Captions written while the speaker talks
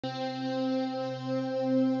Hello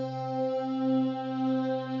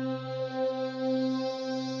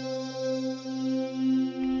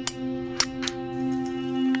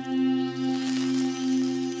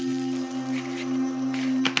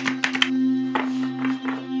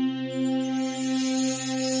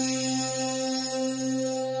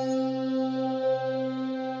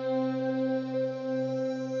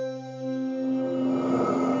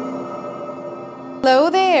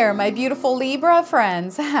there, my beautiful Libra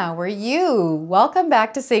friends. How are you? Welcome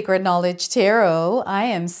back to Sacred Knowledge Tarot. I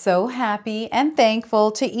am so happy and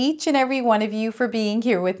thankful to each and every one of you for being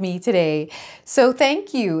here with me today. So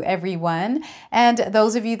thank you, everyone. And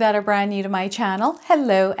those of you that are brand new to my channel,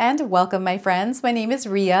 hello and welcome, my friends. My name is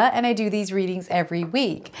Ria and I do these readings every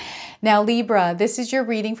week. Now, Libra, this is your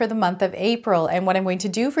reading for the month of April. And what I'm going to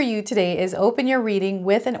do for you today is open your reading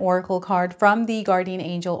with an oracle card from the Guardian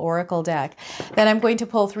Angel Oracle deck. Then I'm going to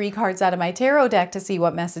pull 3 cards out of my tarot deck to see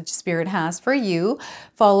what message Spirit has for you,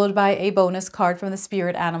 followed by a bonus card from the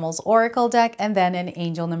Spirit Animals Oracle deck, and then an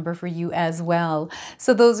angel number for you as well.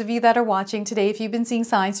 So those of you that are watching today, if you've been seeing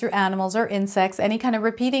signs through animals or insects, any kind of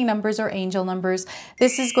repeating numbers or angel numbers,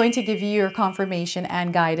 this is going to give you your confirmation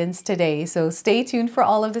and guidance today. So stay tuned for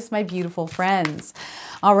all of this, my beautiful friends.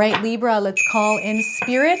 All right, Libra, let's call in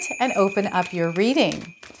Spirit and open up your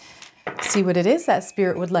reading. See what it is that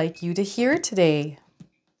Spirit would like you to hear today.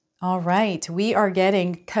 All right, we are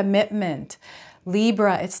getting commitment.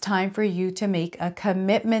 Libra, it's time for you to make a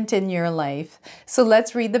commitment in your life. So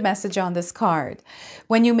let's read the message on this card.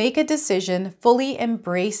 When you make a decision, fully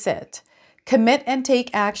embrace it. Commit and take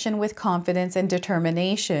action with confidence and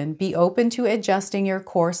determination. Be open to adjusting your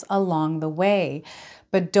course along the way.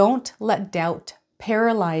 But don't let doubt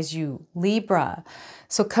paralyze you, Libra.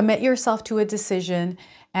 So commit yourself to a decision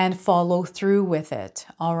and follow through with it.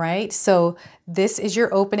 All right. So this is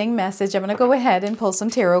your opening message. I'm going to go ahead and pull some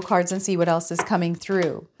tarot cards and see what else is coming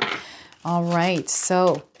through. All right.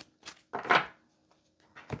 So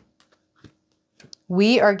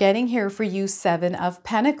we are getting here for you 7 of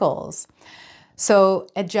Pentacles. So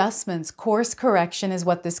adjustments, course correction is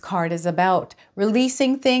what this card is about.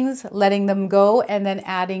 Releasing things, letting them go, and then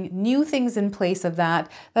adding new things in place of that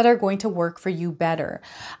are going to work for you better.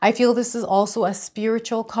 I feel this is also a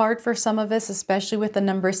spiritual card for some of us, especially with the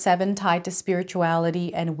number 7 tied to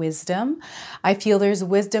spirituality and wisdom. I feel there's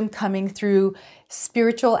wisdom coming through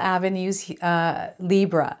spiritual avenues,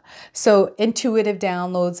 Libra. So intuitive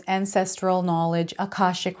downloads, ancestral knowledge,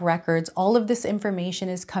 Akashic records, all of this information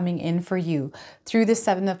is coming in for you through the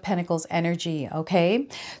 7 of Pentacles energy, okay?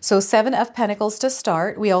 So 7 of Pentacles to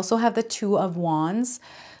start. We also have the 2 of Wands.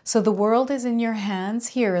 So the world is in your hands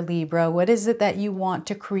here, Libra. What is it that you want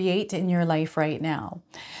to create in your life right now?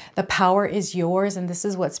 The power is yours, and this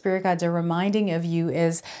is what Spirit Guides are reminding of you,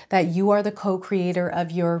 is that you are the co-creator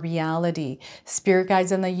of your reality. Spirit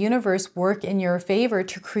Guides and the universe work in your favor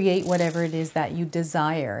to create whatever it is that you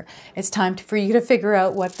desire. It's time for you to figure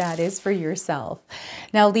out what that is for yourself.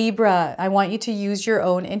 Now, Libra, I want you to use your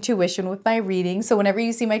own intuition with my reading. So whenever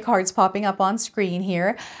you see my cards popping up on screen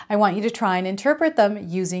here, I want you to try and interpret them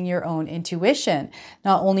using your own intuition.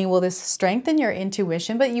 Not only will this strengthen your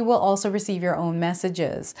intuition, but you will also receive your own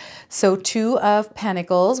messages. So 2 of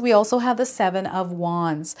Pentacles. We also have the 7 of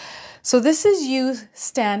Wands. So this is you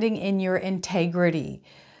standing in your integrity,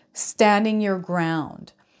 standing your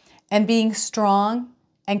ground, and being strong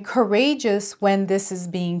and courageous when this is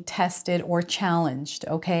being tested or challenged,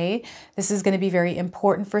 okay? This is going to be very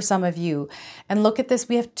important for some of you. And look at this.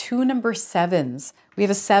 We have 2 number 7s. We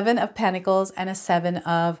have a 7 of Pentacles and a 7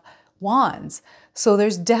 of Wands. So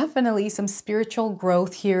there's definitely some spiritual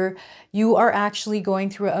growth here. You are actually going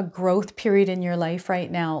through a growth period in your life right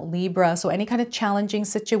now, Libra. So any kind of challenging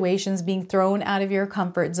situations, being thrown out of your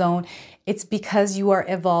comfort zone, it's because you are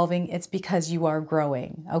evolving. It's because you are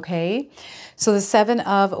growing, okay? So the 7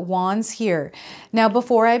 of Wands here. Now,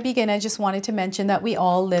 before I begin, I just wanted to mention that we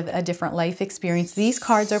all live a different life experience. These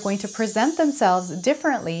cards are going to present themselves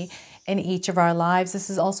differently in each of our lives. This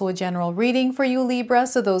is also a general reading for you, Libra.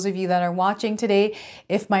 So those of you that are watching today,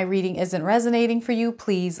 if my reading isn't resonating for you,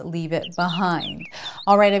 please leave it behind.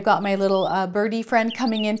 All right, I've got my little birdie friend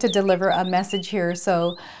coming in to deliver a message here.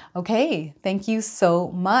 So, okay, thank you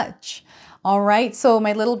so much. All right, so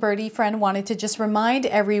my little birdie friend wanted to just remind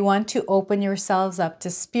everyone to open yourselves up to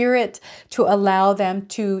spirit, to allow them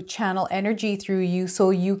to channel energy through you so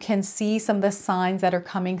you can see some of the signs that are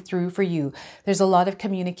coming through for you. There's a lot of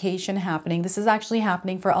communication happening. This is actually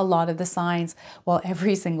happening for a lot of the signs, well,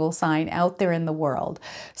 every single sign out there in the world.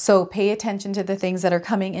 So pay attention to the things that are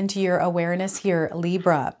coming into your awareness here,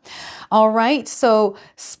 Libra. All right, so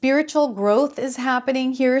spiritual growth is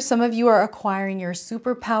happening here. Some of you are acquiring your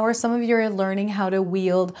superpower. Some of you are learning how to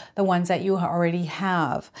wield the ones that you already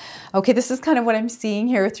have. Okay, this is kind of what I'm seeing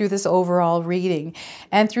here through this overall reading.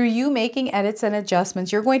 And through you making edits and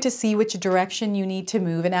adjustments, you're going to see which direction you need to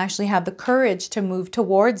move and actually have the courage to move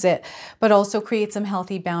towards it, but also create some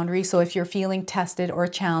healthy boundaries. So if you're feeling tested or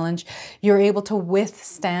challenged, you're able to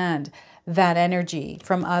withstand that energy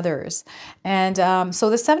from others. And so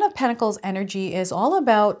the Seven of Pentacles energy is all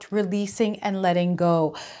about releasing and letting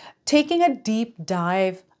go, taking a deep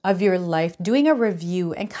dive of your life, doing a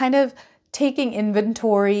review and kind of taking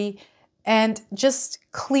inventory and just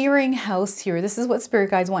clearing house here. This is what spirit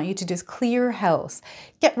guides want you to do, is clear house.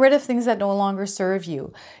 Get rid of things that no longer serve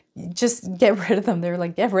you. Just get rid of them. They're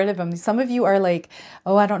like, get rid of them. Some of you are like,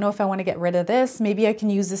 oh, I don't know if I want to get rid of this. Maybe I can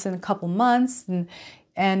use this in a couple months.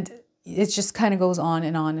 And it just kind of goes on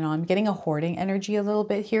and on and on. I'm getting a hoarding energy a little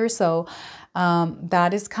bit here. So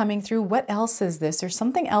that is coming through. What else is this? There's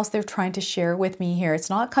something else they're trying to share with me here. It's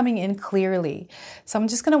not coming in clearly. So I'm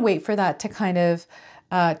just going to wait for that to kind of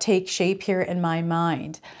take shape here in my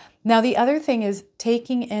mind. Now, the other thing is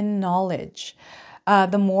taking in knowledge.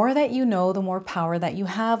 The more that you know, the more power that you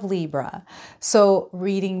have, Libra. So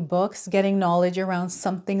reading books, getting knowledge around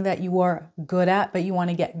something that you are good at, but you want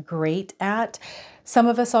to get great at. Some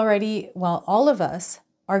of us already, well, all of us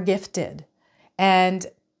are gifted. And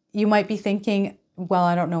you might be thinking, well,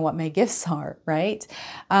 I don't know what my gifts are, right?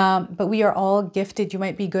 But we are all gifted. You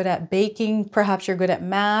might be good at baking. Perhaps you're good at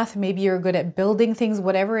math. Maybe you're good at building things,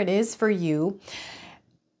 whatever it is for you.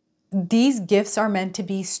 These gifts are meant to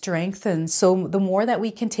be strengthened. So the more that we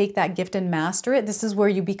can take that gift and master it, this is where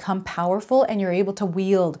you become powerful and you're able to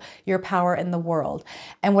wield your power in the world.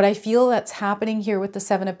 And what I feel that's happening here with the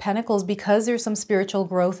Seven of Pentacles, because there's some spiritual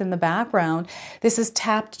growth in the background, this is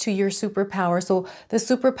tapped to your superpower. So the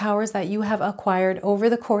superpowers that you have acquired over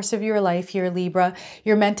the course of your life here, Libra,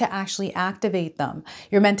 you're meant to actually activate them.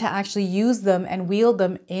 You're meant to actually use them and wield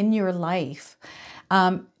them in your life.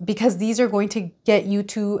 Because these are going to get you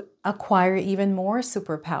to acquire even more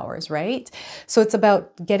superpowers, right? So it's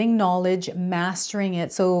about getting knowledge, mastering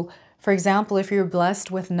it. So for example, if you're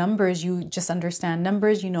blessed with numbers, you just understand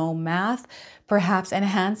numbers, you know math, perhaps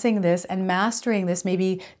enhancing this and mastering this,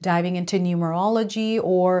 maybe diving into numerology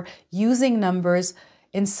or using numbers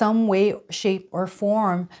in some way, shape, or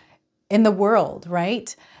form in the world,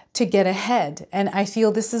 right? To get ahead. And I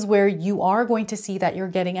feel this is where you are going to see that you're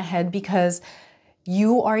getting ahead because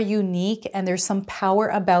you are unique and there's some power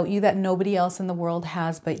about you that nobody else in the world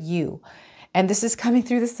has but you. And this is coming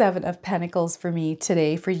through the Seven of Pentacles for me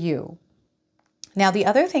today for you. Now, the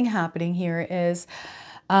other thing happening here is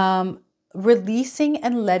releasing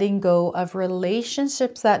and letting go of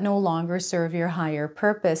relationships that no longer serve your higher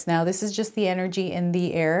purpose. Now, this is just the energy in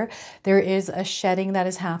the air. There is a shedding that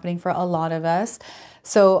is happening for a lot of us.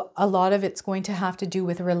 So a lot of it's going to have to do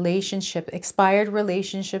with expired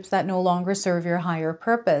relationships that no longer serve your higher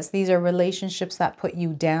purpose. These are relationships that put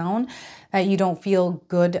you down, that you don't feel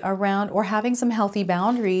good around, or having some healthy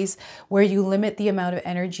boundaries where you limit the amount of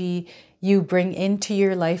energy you bring into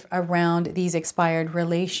your life around these expired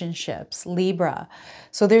relationships, Libra.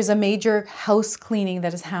 So there's a major house cleaning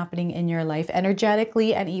that is happening in your life,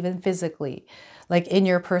 energetically and even physically. Like in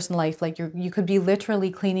your personal life, like you could be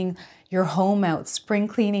literally cleaning your home out, spring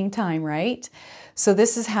cleaning time, right? So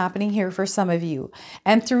this is happening here for some of you.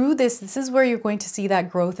 And through this is where you're going to see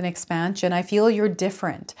that growth and expansion. I feel you're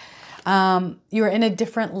different. You're in a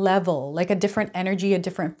different level, like a different energy, a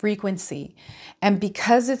different frequency. And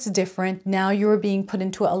because it's different, now you're being put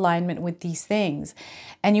into alignment with these things.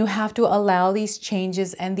 And you have to allow these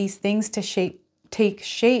changes and these things to take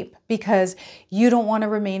shape because you don't want to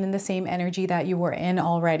remain in the same energy that you were in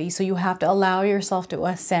already. So you have to allow yourself to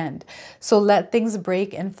ascend. So let things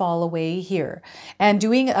break and fall away here. And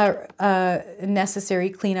doing a necessary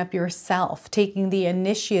cleanup yourself, taking the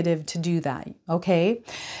initiative to do that, okay?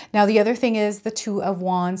 Now, the other thing is the Two of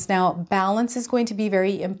Wands. Now, balance is going to be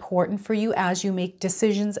very important for you as you make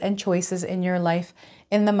decisions and choices in your life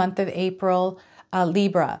in the month of April,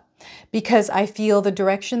 Libra. because I feel the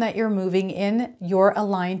direction that you're moving in, you're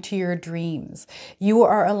aligned to your dreams. You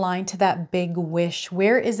are aligned to that big wish.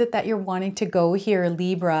 Where is it that you're wanting to go here,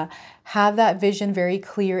 Libra? Have that vision very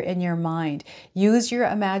clear in your mind. Use your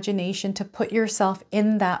imagination to put yourself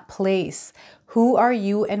in that place. Who are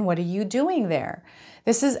you and what are you doing there?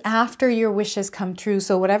 This is after your wishes come true.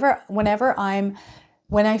 So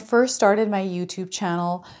when I first started my YouTube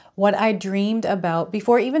channel, what I dreamed about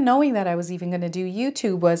before even knowing that I was even going to do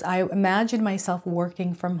YouTube was I imagined myself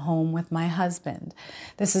working from home with my husband.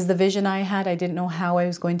 This is the vision I had. I didn't know how I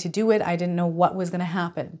was going to do it. I didn't know what was going to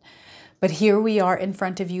happen. But here we are in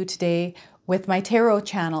front of you today with my tarot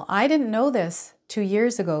channel. I didn't know this 2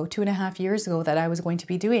 years ago, 2.5 years ago, that I was going to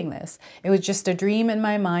be doing this. It was just a dream in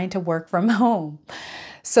my mind to work from home.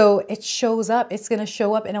 So it shows up. It's going to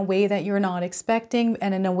show up in a way that you're not expecting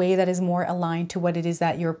and in a way that is more aligned to what it is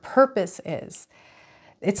that your purpose is.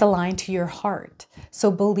 It's aligned to your heart.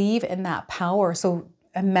 So believe in that power. So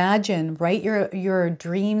imagine, write your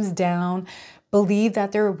dreams down. Believe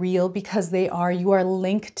that they're real because they are. You are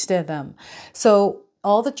linked to them. So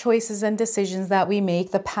all the choices and decisions that we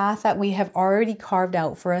make, the path that we have already carved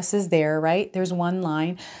out for us is there, right? There's one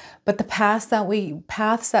line. But the paths that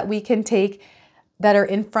we can take that are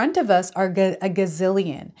in front of us are a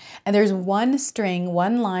gazillion. And there's one string,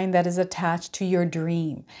 one line that is attached to your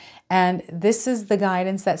dream. And this is the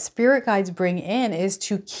guidance that spirit guides bring in, is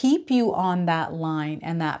to keep you on that line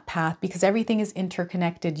and that path, because everything is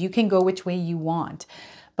interconnected. You can go which way you want,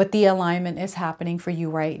 but the alignment is happening for you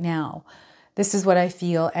right now. This is what I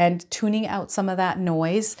feel. And tuning out some of that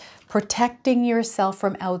noise, protecting yourself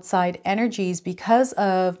from outside energies because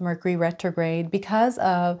of Mercury retrograde, because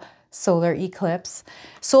of solar eclipse.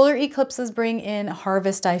 Solar eclipses bring in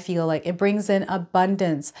harvest, I feel like. It brings in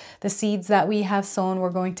abundance. The seeds that we have sown, we're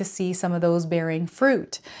going to see some of those bearing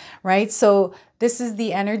fruit, right? So this is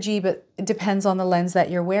the energy, but it depends on the lens that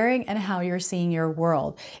you're wearing and how you're seeing your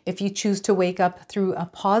world. If you choose to wake up through a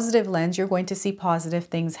positive lens, you're going to see positive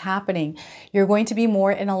things happening. You're going to be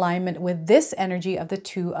more in alignment with this energy of the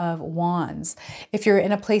Two of Wands. If you're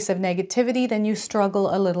in a place of negativity, then you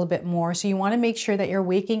struggle a little bit more. So you want to make sure that you're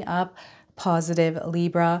waking up positive,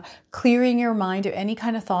 Libra, clearing your mind of any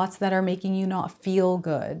kind of thoughts that are making you not feel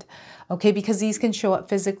good, okay? Because these can show up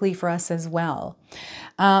physically for us as well.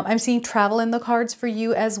 I'm seeing travel in the cards for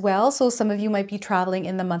you as well. So some of you might be traveling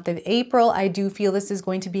in the month of April. I do feel this is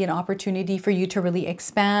going to be an opportunity for you to really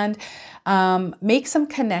expand, make some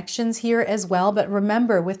connections here as well. But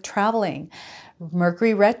remember, with traveling,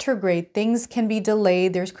 Mercury retrograde, things can be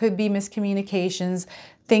delayed. There could be miscommunications.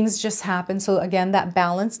 Things just happen. So again, that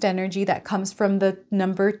balanced energy that comes from the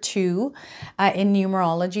number 2 in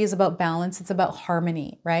numerology is about balance. It's about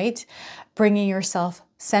harmony, right? Bringing yourself,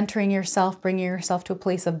 centering yourself, bringing yourself to a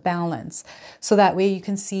place of balance. So that way you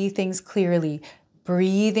can see things clearly.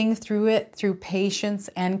 Breathing through it, through patience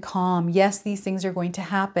and calm. Yes, these things are going to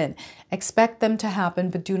happen. Expect them to happen,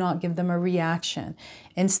 but do not give them a reaction.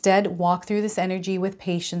 Instead, walk through this energy with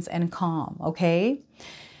patience and calm, okay?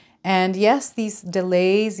 And yes, these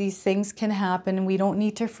delays, these things can happen. We don't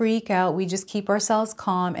need to freak out. We just keep ourselves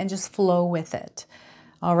calm and just flow with it.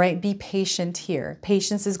 All right, be patient here.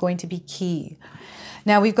 Patience is going to be key.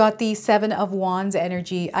 Now we've got the Seven of Wands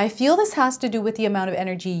energy. I feel this has to do with the amount of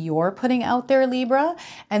energy you're putting out there, Libra,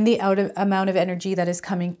 and the amount of energy that is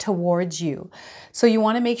coming towards you. So you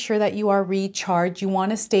want to make sure that you are recharged. You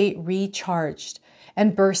want to stay recharged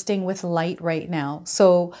and bursting with light right now.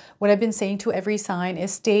 So what I've been saying to every sign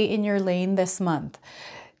is stay in your lane this month.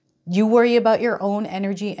 You worry about your own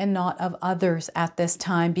energy and not of others at this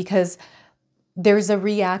time, because there's a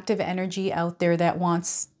reactive energy out there that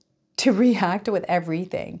wants to react with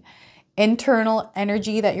everything. Internal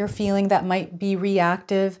energy that you're feeling that might be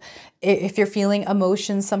reactive. If you're feeling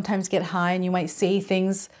emotions sometimes get high and you might say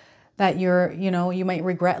things that you might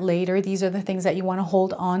regret later. These are the things that you want to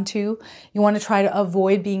hold on to. You want to try to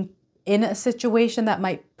avoid being in a situation that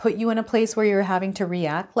might put you in a place where you're having to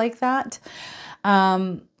react like that.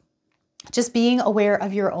 Just being aware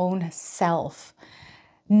of your own self.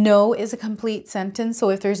 No is a complete sentence. So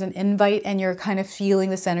if there's an invite and you're kind of feeling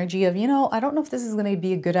this energy of, I don't know if this is going to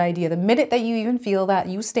be a good idea. The minute that you even feel that,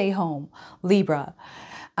 you stay home, Libra.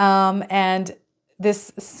 And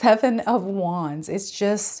this Seven of Wands, it's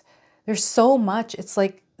just, there's so much. It's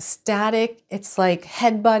like static. It's like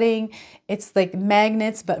headbutting. It's like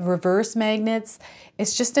magnets, but reverse magnets.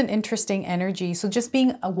 It's just an interesting energy. So just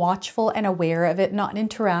being watchful and aware of it, not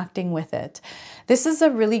interacting with it. This is a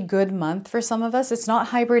really good month for some of us. It's not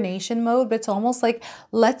hibernation mode, but it's almost like,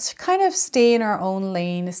 let's kind of stay in our own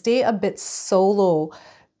lane, stay a bit solo.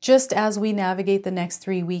 just as we navigate the next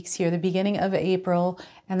 3 weeks here, the beginning of April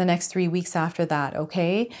and the next 3 weeks after that,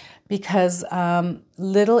 okay? Because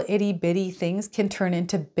little itty bitty things can turn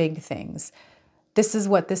into big things. This is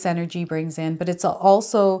what this energy brings in, but it's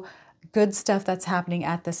also good stuff that's happening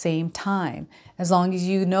at the same time. As long as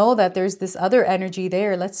you know that there's this other energy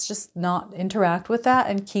there, let's just not interact with that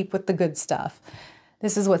and keep with the good stuff.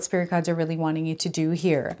 This is what spirit guides are really wanting you to do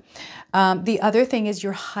here. The other thing is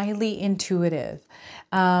you're highly intuitive.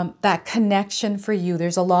 That connection for you,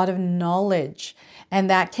 there's a lot of knowledge. And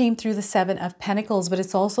that came through the Seven of Pentacles, but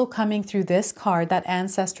it's also coming through this card, that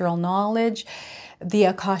ancestral knowledge, the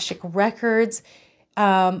Akashic records,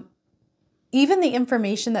 even the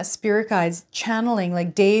information that spirit guides channeling,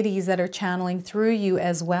 like deities that are channeling through you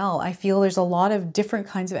as well. I feel there's a lot of different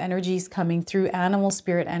kinds of energies coming through, animal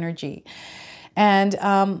spirit energy. And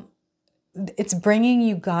it's bringing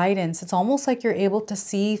you guidance. It's almost like you're able to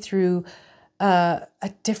see through a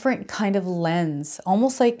different kind of lens,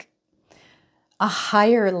 almost like a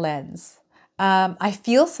higher lens. I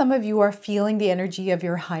feel some of you are feeling the energy of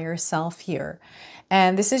your higher self here.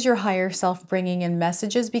 And this is your higher self bringing in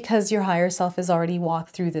messages because your higher self has already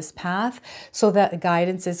walked through this path. So that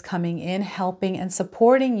guidance is coming in, helping and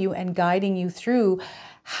supporting you and guiding you through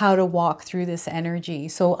how to walk through this energy.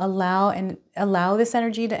 So allow this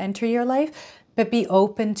energy to enter your life, but be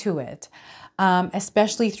open to it,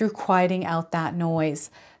 especially through quieting out that noise.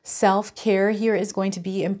 Self-care here is going to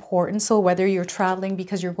be important. So whether you're traveling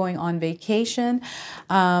because you're going on vacation,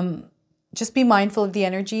 just be mindful of the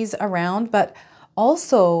energies around. But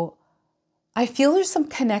also, I feel there's some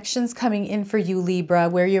connections coming in for you, Libra,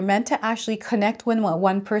 where you're meant to actually connect with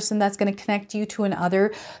one person that's going to connect you to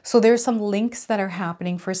another. So there's some links that are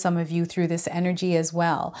happening for some of you through this energy as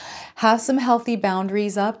well. Have some healthy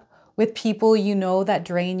boundaries up with people you know that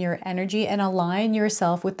drain your energy, and align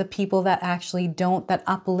yourself with the people that actually don't, that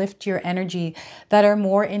uplift your energy, that are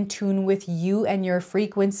more in tune with you and your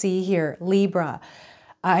frequency here, Libra.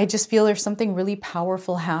 I just feel there's something really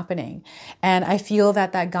powerful happening. And I feel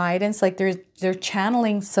that guidance, like they're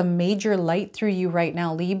channeling some major light through you right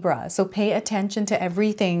now, Libra. So pay attention to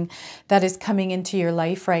everything that is coming into your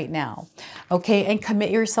life right now. Okay, and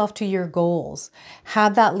commit yourself to your goals.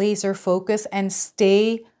 Have that laser focus and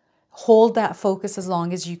hold that focus as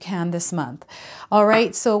long as you can this month. All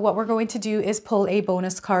right, so what we're going to do is pull a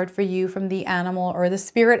bonus card for you from the animal or the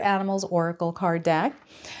Spirit Animals Oracle card deck.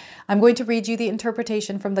 I'm going to read you the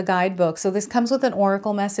interpretation from the guidebook. So this comes with an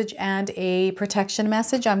oracle message and a protection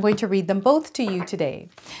message. I'm going to read them both to you today.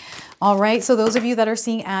 All right, so those of you that are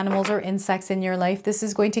seeing animals or insects in your life, this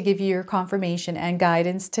is going to give you your confirmation and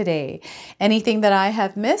guidance today. Anything that I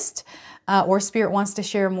have missed or Spirit wants to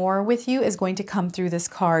share more with you is going to come through this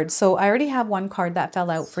card. So I already have one card that fell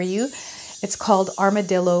out for you. It's called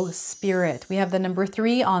Armadillo Spirit. We have the number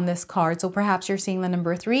 3 on this card. So perhaps you're seeing the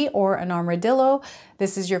number 3 or an armadillo.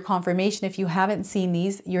 This is your confirmation. If you haven't seen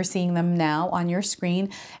these, you're seeing them now on your screen,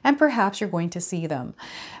 and perhaps you're going to see them.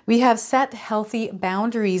 We have set healthy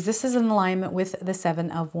boundaries. This is in alignment with the 7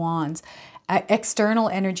 of Wands. External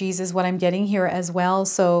energies is what I'm getting here as well.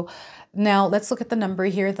 So now let's look at the number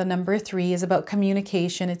here. The number 3 is about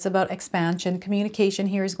communication. It's about expansion. Communication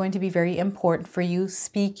here is going to be very important for you.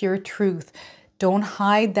 Speak your truth. Don't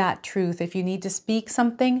hide that truth. If you need to speak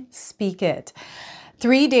something, speak it.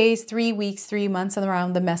 3 days, 3 weeks, 3 months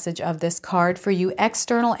around the message of this card for you.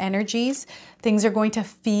 External energies, things are going to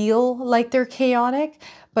feel like they're chaotic,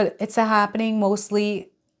 but it's happening mostly.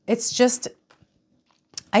 It's just,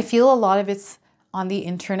 I feel a lot of it's on the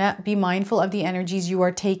internet. Be mindful of the energies you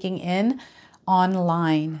are taking in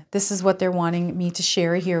online. This is what they're wanting me to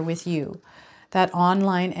share here with you. That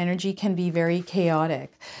online energy can be very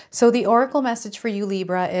chaotic. So the oracle message for you,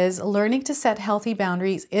 Libra, is learning to set healthy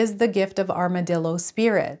boundaries is the gift of Armadillo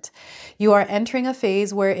Spirit. You are entering a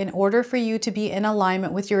phase where in order for you to be in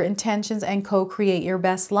alignment with your intentions and co-create your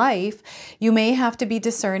best life, you may have to be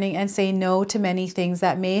discerning and say no to many things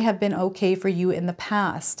that may have been okay for you in the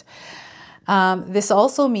past. This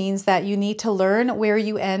also means that you need to learn where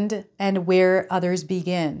you end and where others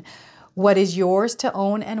begin. What is yours to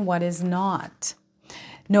own and what is not.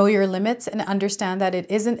 Know your limits and understand that it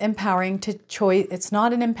isn't empowering to choice. It's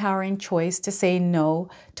not an empowering choice to say no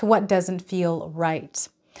to what doesn't feel right.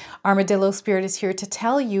 Armadillo Spirit is here to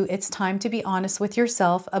tell you it's time to be honest with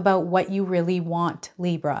yourself about what you really want,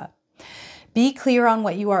 Libra. Be clear on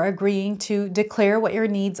what you are agreeing to, declare what your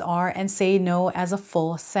needs are, and say no as a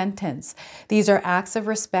full sentence. These are acts of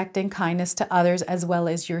respect and kindness to others as well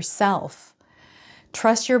as yourself.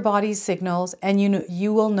 Trust your body's signals and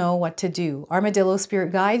you will know what to do. Armadillo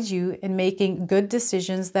spirit guides you in making good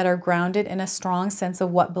decisions that are grounded in a strong sense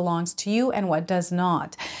of what belongs to you and what does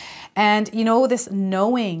not. And you know, this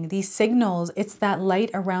knowing, these signals, it's that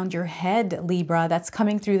light around your head, Libra, that's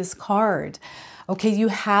coming through this card. Okay, you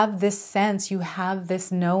have this sense, you have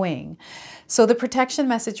this knowing. So the protection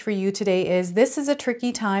message for you today is this is a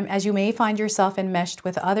tricky time as you may find yourself enmeshed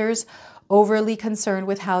with others, overly concerned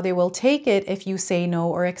with how they will take it if you say no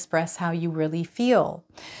or express how you really feel.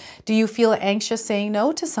 Do you feel anxious saying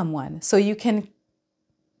no to someone so you can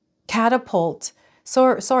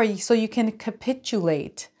so you can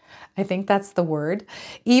capitulate? I think that's the word.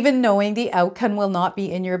 Even knowing the outcome will not be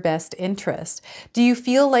in your best interest. Do you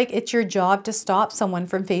feel like it's your job to stop someone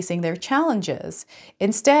from facing their challenges?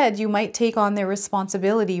 Instead, you might take on their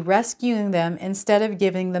responsibility, rescuing them instead of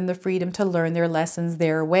giving them the freedom to learn their lessons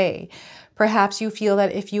their way. Perhaps you feel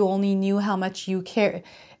that if you only knew how much you care,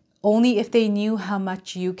 only if they knew how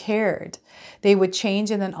much you cared, they would change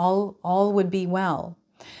and then all would be well.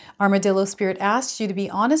 Armadillo spirit asks you to be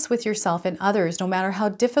honest with yourself and others, no matter how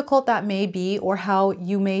difficult that may be or how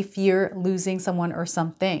you may fear losing someone or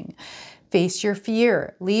something. Face your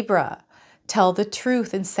fear, Libra. Tell the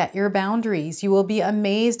truth and set your boundaries. You will be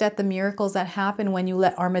amazed at the miracles that happen when you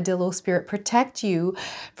let Armadillo spirit protect you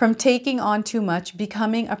from taking on too much,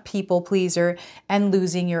 becoming a people pleaser, and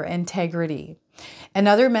losing your integrity.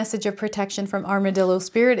 Another message of protection from Armadillo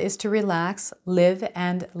spirit is to relax, live,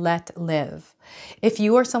 and let live. If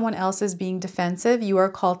you or someone else is being defensive, you are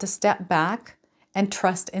called to step back and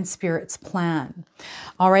trust in Spirit's plan.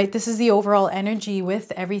 All right, this is the overall energy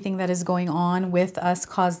with everything that is going on with us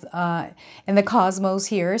in the cosmos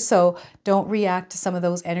here. So don't react to some of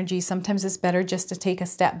those energies. Sometimes it's better just to take a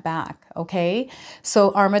step back, okay?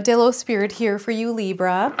 So Armadillo spirit here for you,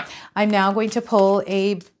 Libra. I'm now going to pull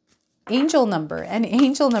an angel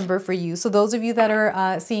number for you. So those of you that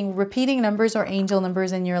are seeing repeating numbers or angel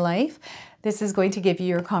numbers in your life, this is going to give you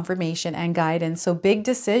your confirmation and guidance. So big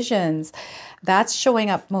decisions, that's showing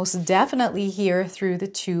up most definitely here through the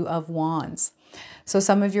Two of Wands. So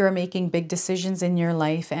some of you are making big decisions in your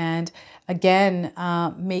life and again,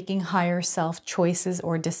 making higher self choices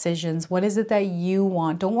or decisions. What is it that you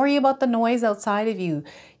want? Don't worry about the noise outside of you.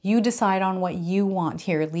 You decide on what you want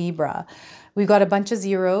here, Libra. We've got a bunch of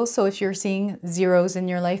zeros, so if you're seeing zeros in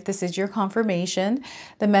your life, this is your confirmation.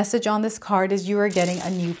 The message on this card is you are getting a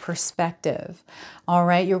new perspective. All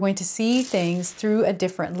right, you're going to see things through a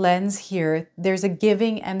different lens here. There's a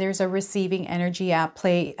giving and there's a receiving energy at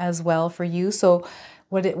play as well for you. So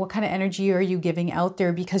what kind of energy are you giving out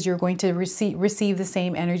there? Because you're going to receive the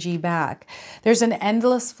same energy back. There's an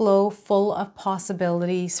endless flow full of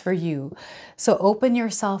possibilities for you. So open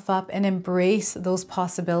yourself up and embrace those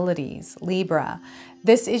possibilities, Libra.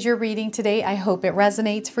 This is your reading today. I hope it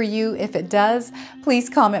resonates for you. If it does, please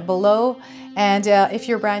comment below. And if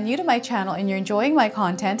you're brand new to my channel and you're enjoying my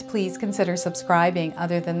content, please consider subscribing.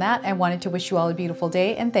 Other than that, I wanted to wish you all a beautiful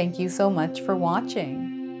day and thank you so much for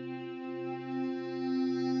watching.